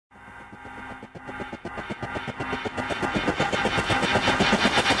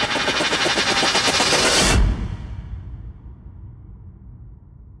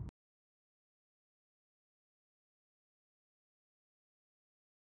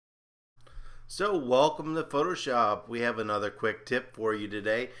So welcome to Photoshop. We have another quick tip for you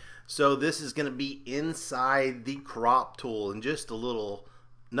today. So this is going to be inside the crop tool, and just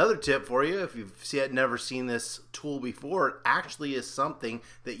another tip for you. If you've never seen this tool before, it actually is something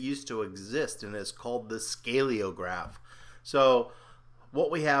that used to exist, and it's called the scaleograph. So what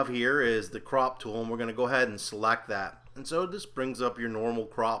we have here is the crop tool, and we're going to go ahead and select that. And so this brings up your normal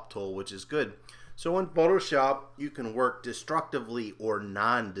crop tool, which is good. So in Photoshop, you can work destructively or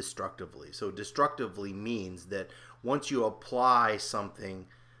non-destructively. So destructively means that once you apply something,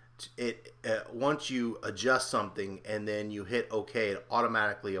 once you adjust something and then you hit OK, it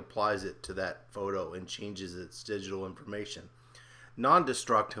automatically applies it to that photo and changes its digital information.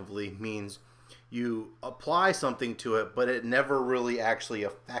 Non-destructively means you apply something to it, but it never really actually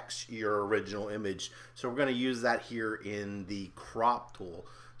affects your original image. So we're going to use that here in the crop tool.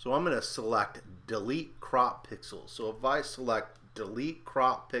 So I'm going to select delete crop pixels. So if I select delete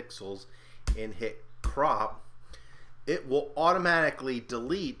crop pixels and hit crop, it will automatically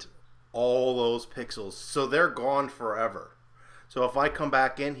delete all those pixels. So they're gone forever. So if I come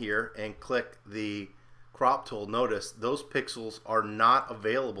back in here and click the crop tool, notice those pixels are not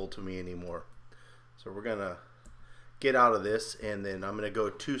available to me anymore. So we're going to get out of this, and then I'm going to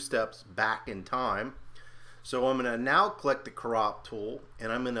go 2 steps back in time. So I'm going to now click the crop tool,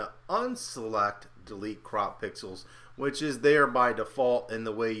 and I'm going to unselect delete crop pixels, which is there by default in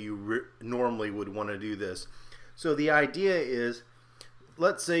the way you normally would want to do this. So the idea is,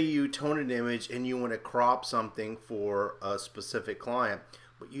 let's say you tone an image and you want to crop something for a specific client,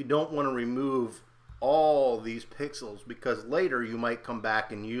 but you don't want to remove all these pixels because later you might come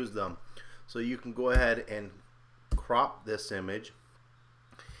back and use them. So you can go ahead and crop this image.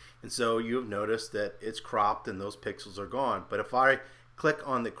 And so you've noticed that it's cropped and those pixels are gone. But if I click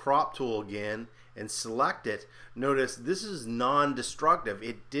on the crop tool again and select it, notice this is non-destructive.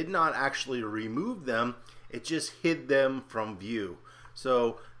 It did not actually remove them, it just hid them from view.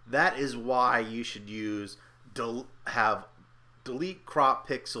 So that is why you should have delete crop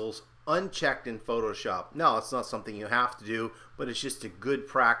pixels unchecked in Photoshop. No, it's not something you have to do, but it's just a good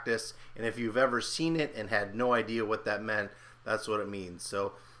practice. And if you've ever seen it and had no idea what that meant, that's what it means.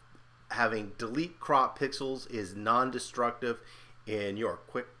 So having delete crop pixels is non-destructive, and your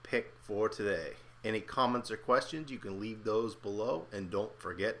quick pick for today. Any comments or questions, you can leave those below, and don't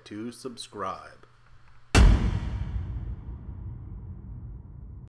forget to subscribe.